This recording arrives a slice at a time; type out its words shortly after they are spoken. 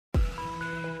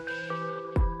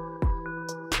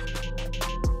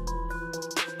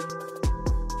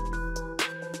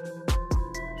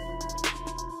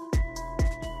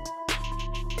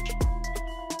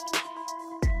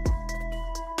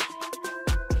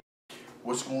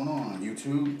What's going on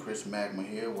YouTube? Chris Magma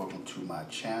here. Welcome to my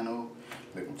channel.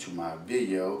 Welcome to my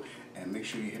video. And make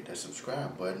sure you hit that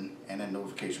subscribe button and that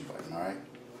notification button, alright?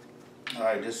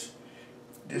 Alright,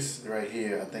 this right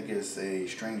here, I think it's a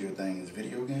Stranger Things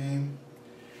video game.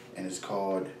 And it's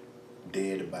called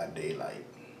Dead by Daylight.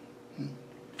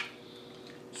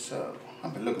 So,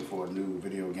 I've been looking for a new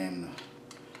video game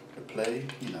to play,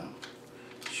 you know,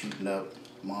 shooting up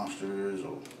monsters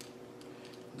or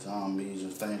zombies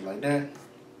and things like that.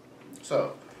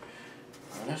 So,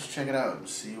 let's check it out and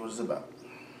see what it's about.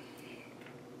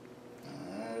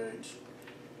 Alright,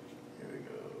 here we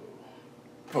go.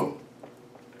 Boom.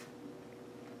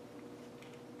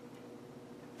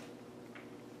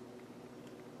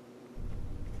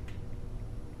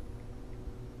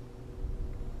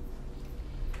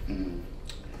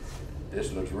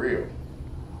 This looks real.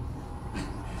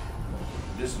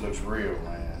 This looks real,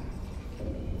 man.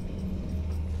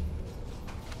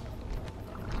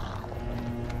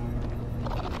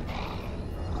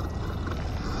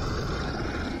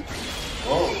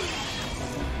 Whoa.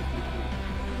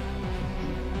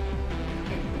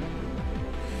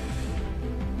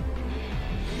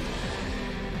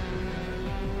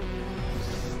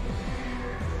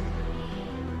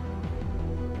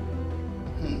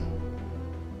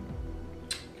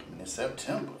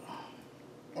 September.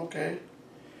 Okay.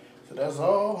 So that's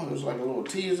all. It was like a little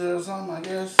teaser or something, I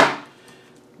guess.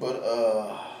 But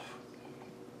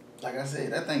like I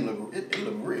said, that thing looked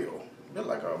real. It looked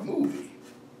like a movie.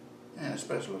 And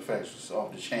special effects was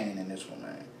off the chain in this one,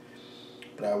 man.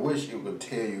 But I wish it would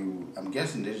tell you. I'm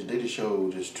guessing they just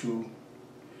showed just two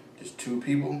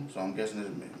people. So I'm guessing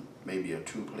this may be a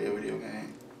 2-player video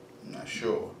game. I'm not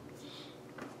sure.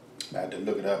 I have to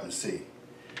look it up and see.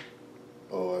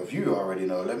 Or if you already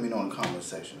know, let me know in the comment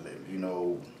section. If you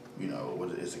know, what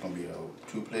is it gonna be, a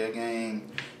 2-player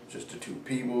game, just the 2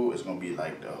 people? It's gonna be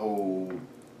like the whole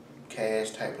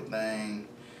cast type of thing,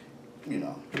 you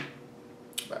know.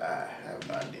 But I have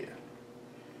no idea.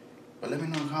 But let me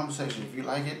know in the comment section if you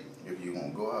like it, if you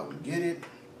want to go out and get it.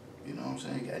 You know what I'm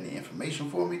saying? Got any information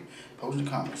for me? Post in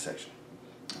the comment section.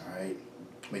 All right.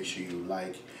 Make sure you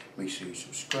like, make sure you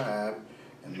subscribe,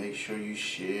 and make sure you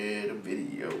share the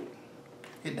video.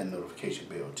 Hit that notification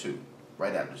bell too,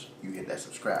 right after you hit that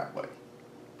subscribe button.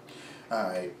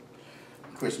 Alright,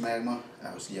 Chris Magma, and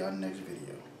I will see y'all in the next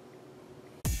video.